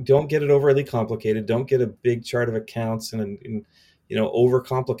get it overly complicated. Don't get a big chart of accounts and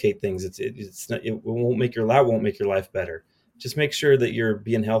overcomplicate things. It won't make your life better. Just make sure that you're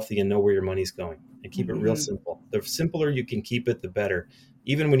being healthy and know where your money's going, and keep it real simple. The simpler you can keep it, the better.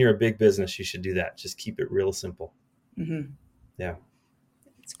 Even when you're a big business, you should do that. Just keep it real simple. Yeah.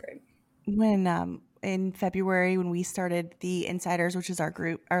 That's great. When in February, when we started the Insiders, which is our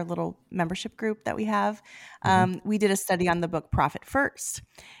group, our little membership group that we have, we did a study on the book Profit First.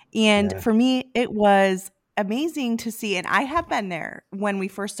 And for me, it was amazing to see. And I have been there when we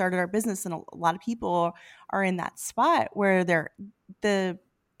first started our business, and a lot of people are in that spot where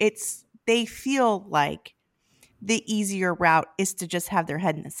they feel like the easier route is to just have their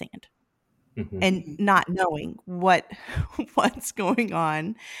head in the sand. And not knowing what's going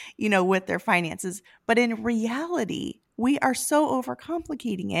on, with their finances. But in reality, we are so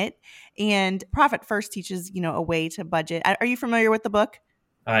overcomplicating it. And Profit First teaches, a way to budget. Are you familiar with the book?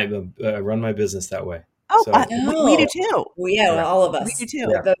 I run my business that way. Oh, so, we do too. Well, all of us. We do too.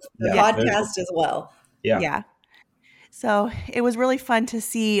 The podcast as well. Yeah. So it was really fun to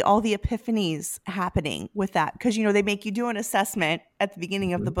see all the epiphanies happening with that, because, they make you do an assessment at the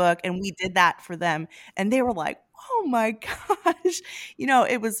beginning of the book, and we did that for them. And they were like, oh my gosh,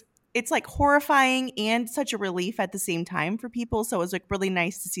 it was it's like horrifying and such a relief at the same time for people. So it was like really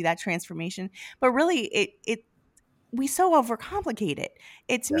nice to see that transformation. But really, we so overcomplicate it.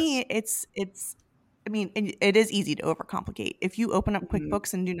 To me, I mean, it is easy to overcomplicate. If you open up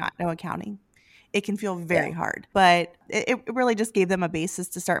QuickBooks and do not know accounting, it can feel very hard. But it really just gave them a basis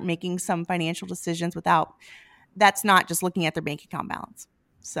to start making some financial decisions that's not just looking at their bank account balance.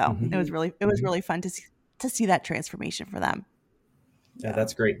 So it was really fun to see that transformation for them. Yeah,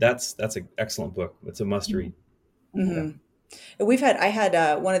 that's great. That's an excellent book. It's a must read. Mm-hmm. Yeah. I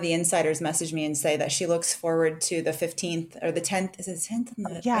had one of the insiders message me and say that she looks forward to the 15th or the 10th. Is it 10th?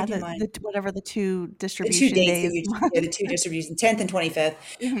 Yeah, whatever the two distribution the 2 days. days that the 2 distributions, 10th and 25th.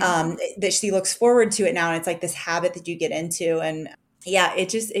 That she looks forward to it now, and it's like this habit that you get into, and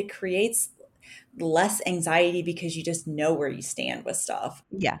it creates less anxiety because you just know where you stand with stuff.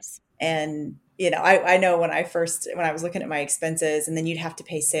 Yes. And I know when I was looking at my expenses, and then you'd have to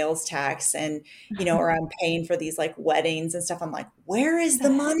pay sales tax, and or I'm paying for these like weddings and stuff. I'm like, where is the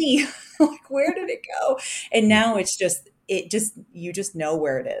money? Like, where did it go? And now you just know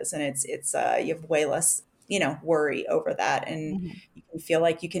where it is, and it's you have way less worry over that, and you can feel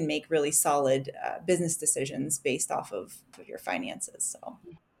like you can make really solid business decisions based off of your finances. So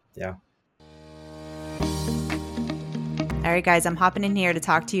yeah. All right, guys, I'm hopping in here to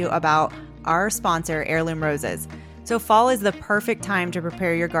talk to you about our sponsor, Heirloom Roses. So fall is the perfect time to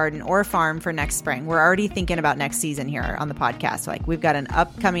prepare your garden or farm for next spring. We're already thinking about next season here on the podcast. Like, we've got an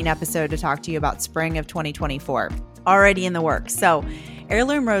upcoming episode to talk to you about spring of 2024 already in the works. So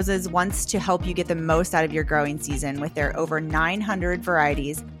Heirloom Roses wants to help you get the most out of your growing season with their over 900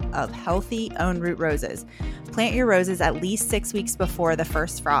 varieties of healthy own root roses. Plant your roses at least 6 weeks before the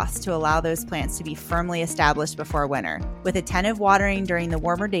first frost to allow those plants to be firmly established before winter. With attentive watering during the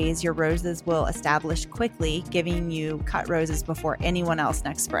warmer days, your roses will establish quickly, giving you cut roses before anyone else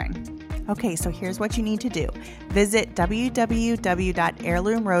next spring. Okay, so here's what you need to do. Visit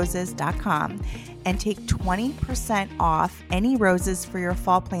www.heirloomroses.com and take 20% off any roses for your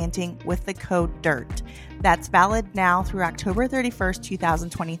fall planting with the code DIRT. That's valid now through October 31st,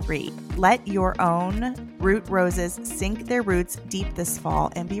 2023. Let your own root roses sink their roots deep this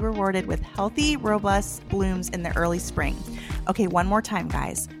fall and be rewarded with healthy, robust blooms in the early spring. Okay, one more time,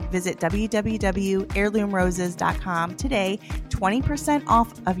 guys. Visit www.heirloomroses.com today. 20%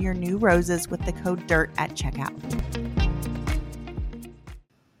 off of your new roses with the code DIRT at checkout.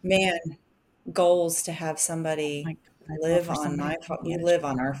 Man, goals to have somebody live on we live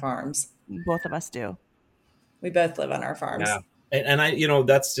on our farms. Both of us do. We both live on our farms. Yeah. And I,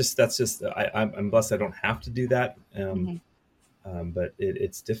 that's just, I'm blessed I don't have to do that. But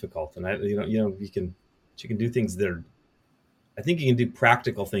it's difficult. And you can do things that are, I think you can do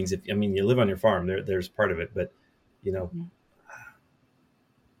practical things. You live on your farm, there's part of it, but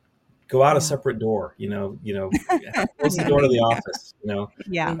go out a separate door, close the door to the office,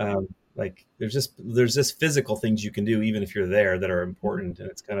 like there's just physical things you can do, even if you're there, that are important. And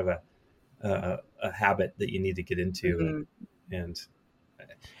it's kind of a habit that you need to get into. And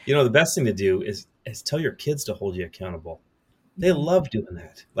the best thing to do is tell your kids to hold you accountable. They love doing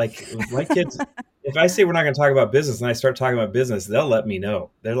that. Like my kids, if I say we're not going to talk about business and I start talking about business, they'll let me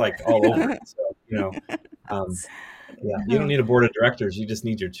know. They're like all over it. So, you don't need a board of directors. You just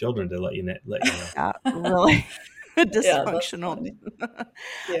need your children to let you know. Really dysfunctional.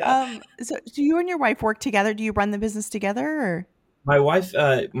 So do you and your wife work together? Do you run the business together, or? My wife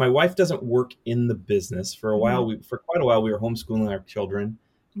doesn't work in the business. For quite a while, we were homeschooling our children,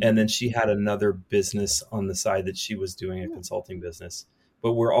 and then she had another business on the side that she was doing, a consulting business.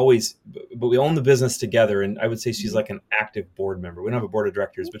 But we own the business together, and I would say she's like an active board member. We don't have a board of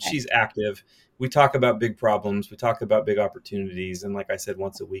directors, but she's active. We talk about big problems. We talk about big opportunities, and like I said,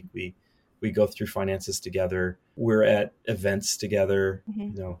 once a week we go through finances together. We're at events together.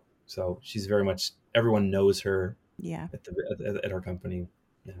 So she's very much, everyone knows her. Yeah. At our company.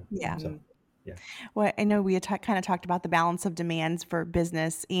 Yeah. So, yeah. Well, I know we had kind of talked about the balance of demands for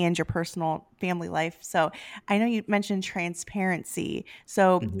business and your personal family life. So I know you mentioned transparency.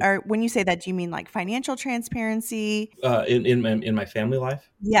 So when you say that, do you mean like financial transparency? In my family life?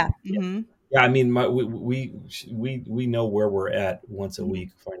 Yeah. Mm-hmm. Yeah. I mean, we know where we're at once a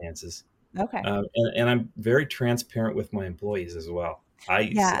week, finances. Okay. And I'm very transparent with my employees as well. I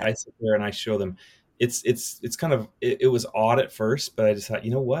sit there and I show them. It's kind of, it was odd at first, but I just thought,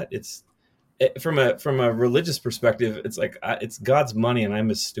 you know what? From a religious perspective, it's like, it's God's money and I'm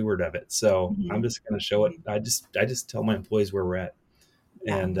a steward of it. So I'm just going to show it. I just tell my employees where we're at.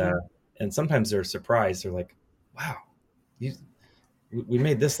 And sometimes they're surprised. They're like, wow, we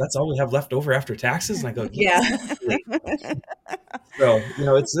made this. That's all we have left over after taxes. And I go, yeah. So,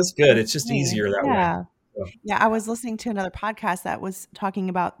 it's just good. It's just Nice. easier that way. Yeah. So, Yeah, I was listening to another podcast that was talking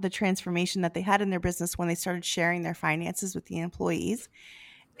about the transformation that they had in their business when they started sharing their finances with the employees.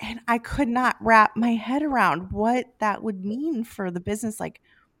 And I could not wrap my head around what that would mean for the business, like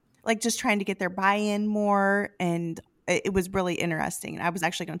just trying to get their buy-in more. And it was really interesting. And I was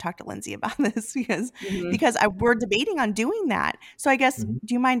actually going to talk to Lindsay about this because we're debating on doing that. So I guess, mhm.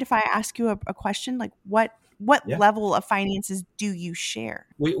 do you mind if I ask you a question? Like what Yeah. level of finances do you share?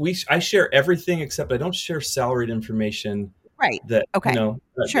 I share everything except I don't share salaried information. Right. That Okay.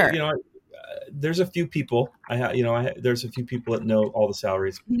 Sure. There's a few people there's a few people that know all the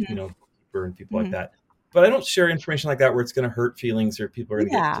salaries, Mhm. bookkeeper and people like Mhm. that. But I don't share information like that where it's going to hurt feelings or people are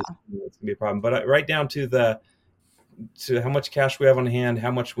going to Yeah. get it's going to be a problem. But right down to how much cash we have on hand,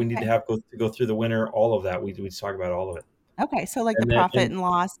 how much we need to have to go through the winter, all of that. We talk about all of it. Okay. So like And the then, profit and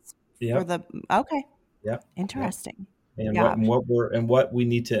loss for yep, okay. yep, Interesting. and Yeah. what we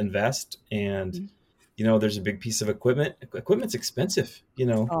need to invest. And there's a big piece of equipment. Equipment's expensive.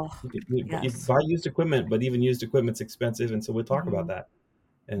 Oh, You yes. buy used equipment, but even used equipment's expensive, and so we'll talk about that.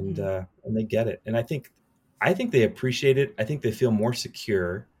 And and they get it, and I think they appreciate it. I think they feel more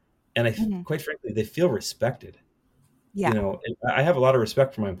secure, and quite frankly, they feel respected. Yeah. And I have a lot of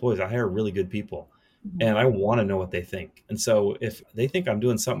respect for my employees. I hire really good people, and I want to know what they think. And so if they think I'm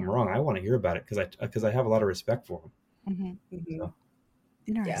doing something wrong, I want to hear about it because I have a lot of respect for them. So,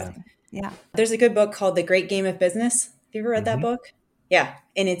 Interesting. Yeah. There's a good book called The Great Game of Business. Have you ever read that book? Yeah.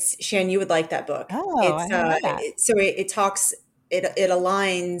 And it's Shan, you would like that book. Oh, I didn't know that. It talks, it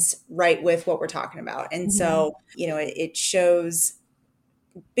aligns right with what we're talking about. And so, it shows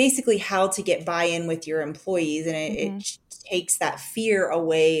basically how to get buy-in with your employees. And it takes that fear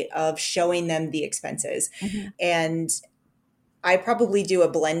away of showing them the expenses. And I probably do a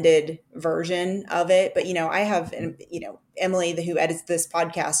blended version of it, but I have, Emily, who edits this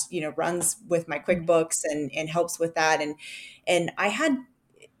podcast, runs with my QuickBooks and helps with that. And I had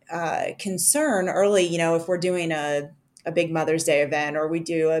concern early, if we're doing a big Mother's Day event or we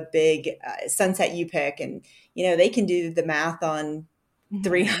do a big Sunset You Pick, and they can do the math on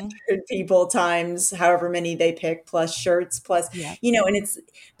 300 people times however many they pick, plus shirts, plus and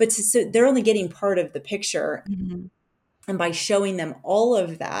so they're only getting part of the picture. And by showing them all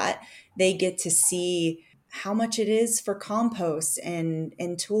of that, they get to see how much it is for compost and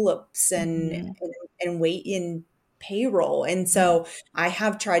tulips and weight in payroll. And so I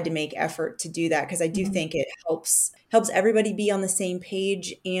have tried to make effort to do that because I do think it helps everybody be on the same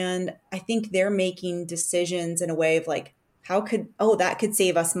page. And I think they're making decisions in a way of like, that could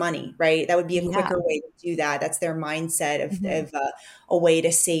save us money, right? That would be a quicker way to do that. That's their mindset of a way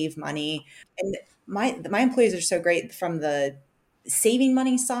to save money. And my employees are so great from the saving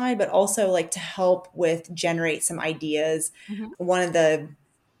money side, but also like to help with generate some ideas.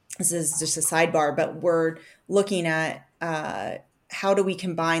 This is just a sidebar, but we're looking at how do we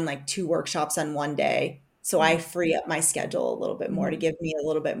combine like 2 workshops on one day so I free up my schedule a little bit more to give me a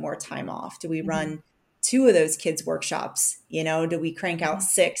little bit more time off. Do we run 2 of those kids workshops? Do we crank out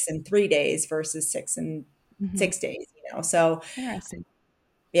 6 in 3 days versus 6 in 6 days? So interesting.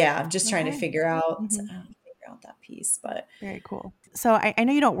 Yeah, I'm just trying to figure out that piece, but very cool. So I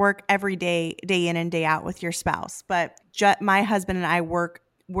know you don't work every day in and day out with your spouse, but my husband and I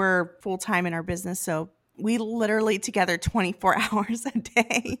we're full-time in our business. So we literally together 24 hours a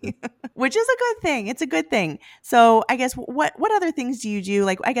day, which is a good thing. It's a good thing. So I guess what other things do you do?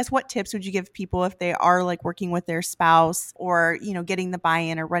 Like, I guess what tips would you give people if they are like working with their spouse or, getting the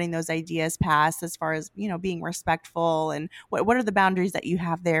buy-in or running those ideas past as far as, being respectful, and what are the boundaries that you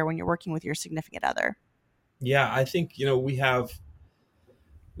have there when you're working with your significant other? Yeah, I think,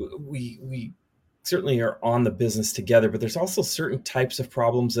 we certainly are on the business together, but there's also certain types of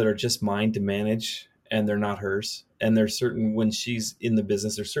problems that are just mine to manage and they're not hers. And there's certain, when she's in the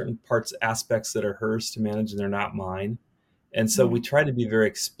business, there's certain aspects that are hers to manage and they're not mine. And so we try to be very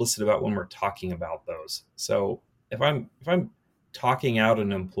explicit about when we're talking about those. So if I'm talking out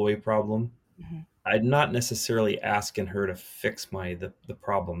an employee problem, I'm not necessarily asking her to fix the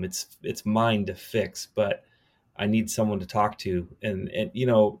problem. It's mine to fix, but I need someone to talk to. And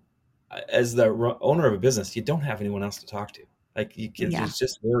as the owner of a business, you don't have anyone else to talk to. Like there's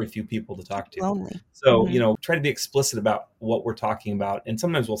just very few people to talk to. Lonely. So, try to be explicit about what we're talking about. And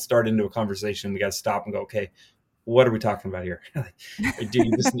sometimes we'll start into a conversation. We got to stop and go, okay, what are we talking about here? Are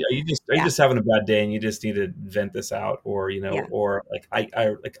you just having a bad day and you just need to vent this out? Or, or like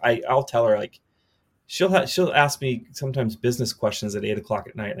I'll tell her, like, she'll ask me sometimes business questions at 8:00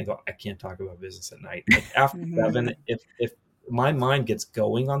 at night. And I go, I can't talk about business at night. Like after 7, if my mind gets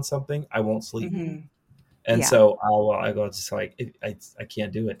going on something, I won't sleep. And so I go, just like, I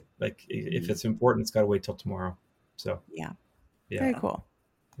can't do it. Like if it's important, it's got to wait till tomorrow. So yeah. yeah. Very cool.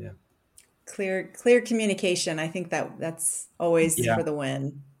 Yeah. Clear communication. I think that's always for the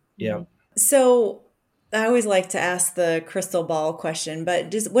win. Yeah. So I always like to ask the crystal ball question,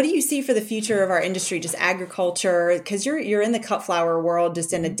 but just what do you see for the future of our industry, just agriculture? Because you're in the cut flower world,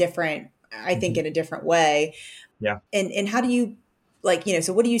 just in a different, I think, in a different way. Yeah. And how do you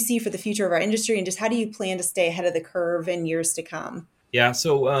so what do you see for the future of our industry, and just how do you plan to stay ahead of the curve in years to come? Yeah.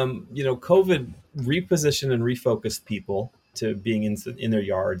 So COVID repositioned and refocused people to being in their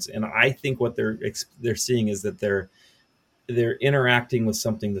yards, and I think what they're seeing is that they're interacting with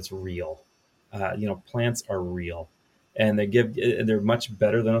something that's real. Plants are real, and they're much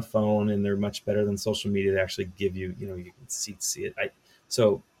better than a phone, and they're much better than social media. They actually give you, you can see it.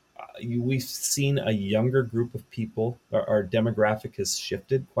 We've seen a younger group of people. Our demographic has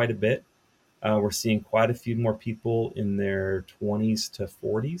shifted quite a bit. We're seeing quite a few more people in their 20s to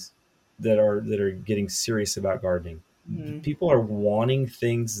 40s that are getting serious about gardening. People are wanting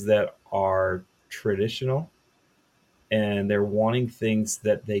things that are traditional, and they're wanting things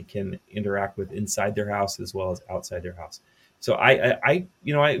that they can interact with inside their house as well as outside their house. So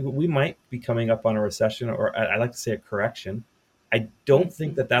we might be coming up on a recession, or I like to say a correction. I don't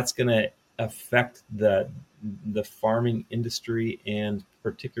think that that's going to affect the farming industry, and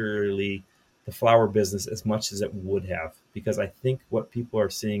particularly the flower business, as much as it would have, because I think what people are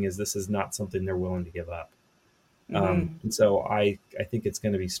seeing is this is not something they're willing to give up. And so I think it's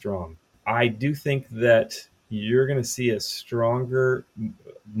going to be strong. I do think that you're going to see a stronger,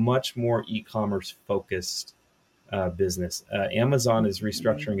 much more e-commerce focused business. Amazon is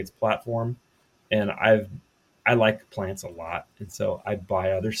restructuring its platform, and I like plants a lot, and so I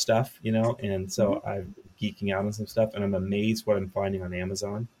buy other stuff, and so I'm geeking out on some stuff, and I'm amazed what I'm finding on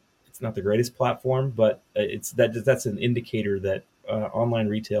Amazon. It's not the greatest platform, but that's an indicator that online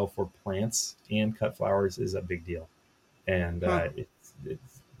retail for plants and cut flowers is a big deal. And it's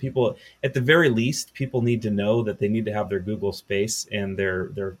people, at the very least, people need to know that they need to have their Google space and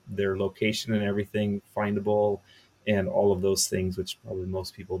their location and everything findable, and all of those things, which probably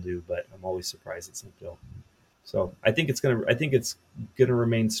most people do, but I'm always surprised that some don't. So I think it's gonna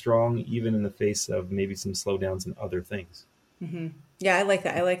remain strong, even in the face of maybe some slowdowns in other things. Yeah, I like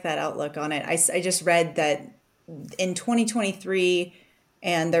that. I like that outlook on it. I just read that in 2023,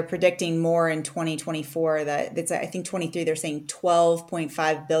 and they're predicting more in 2024. I think 23, they're saying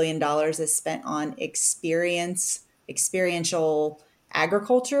 $12.5 billion is spent on experiential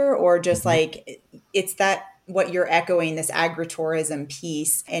agriculture, or just like, it's that what you're echoing, this agritourism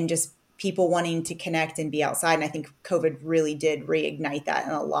piece, and just people wanting to connect and be outside. And I think COVID really did reignite that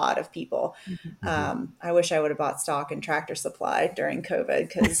in a lot of people. I wish I would have bought stock in Tractor Supply during COVID,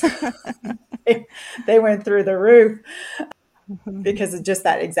 because they went through the roof because of just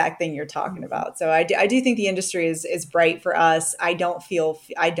that exact thing you're talking about. So I do think the industry is bright for us. I don't feel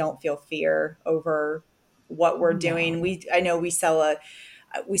fear over what we're doing. I know we sell like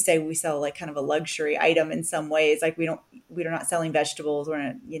kind of a luxury item in some ways. Like we're not selling vegetables. We're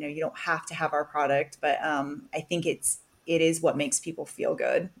not, you don't have to have our product, but I think it is what makes people feel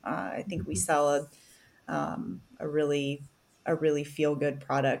good. I think we sell a really feel good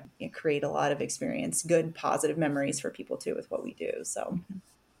product, create a lot of experience, good positive memories for people too with what we do. So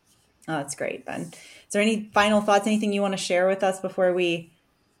that's great, Ben. Is there any final thoughts? Anything you want to share with us before we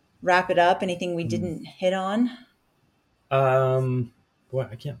wrap it up? Anything we didn't hit on? Boy,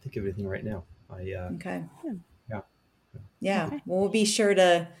 I can't think of anything right now. Okay. Yeah. Okay. Well, we'll be sure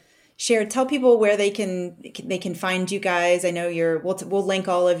to tell people where they can find you guys. I know we'll link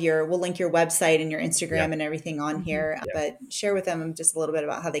we'll link your website and your Instagram and everything on here, but share with them just a little bit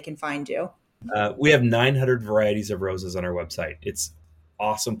about how they can find you. We have 900 varieties of roses on our website. It's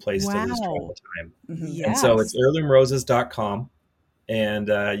awesome place to lose travel time. And so it's heirloomroses.com, and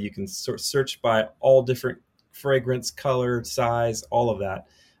you can search by all different fragrance, color, size, all of that.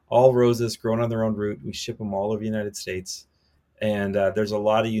 All roses grown on their own root. We ship them all over the United States. And there's a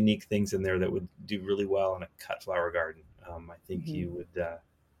lot of unique things in there that would do really well in a cut flower garden. I think you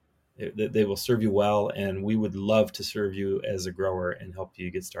would, they will serve you well, and we would love to serve you as a grower and help you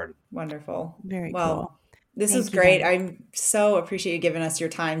get started. Wonderful. Very cool. This is great. I so appreciate you giving us your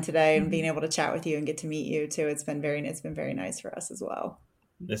time today and being able to chat with you and get to meet you too. It's been very nice for us as well.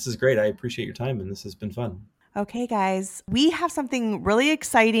 This is great. I appreciate your time, and this has been fun. Okay, guys, we have something really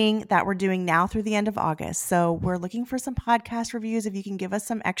exciting that we're doing now through the end of August. So we're looking for some podcast reviews. If you can give us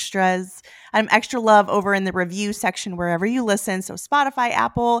some extra love over in the review section, wherever you listen. So Spotify,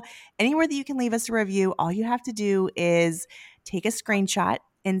 Apple, anywhere that you can leave us a review, all you have to do is take a screenshot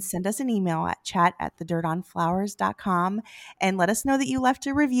and send us an email at chat@thedirtonflowers.com and let us know that you left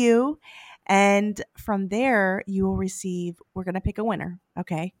a review. And from there, you will receive, we're going to pick a winner.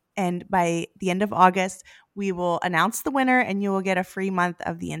 Okay. And by the end of August, we will announce the winner and you will get a free month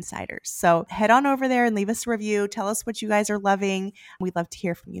of the Insiders. So head on over there and leave us a review. Tell us what you guys are loving. We'd love to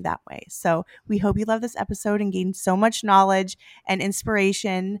hear from you that way. So we hope you love this episode and gain so much knowledge and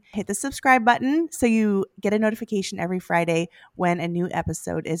inspiration. Hit the subscribe button so you get a notification every Friday when a new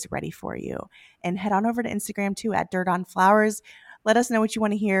episode is ready for you. And head on over to Instagram too @DirtOnFlowers. Let us know what you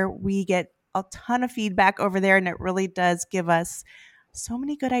want to hear. We get a ton of feedback over there and it really does give us so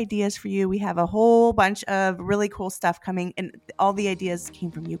many good ideas for you. We have a whole bunch of really cool stuff coming and all the ideas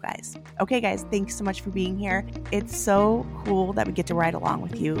came from you guys. Okay, guys, thanks so much for being here. It's so cool that we get to ride along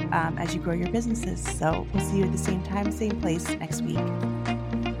with you as you grow your businesses. So we'll see you at the same time, same place next week.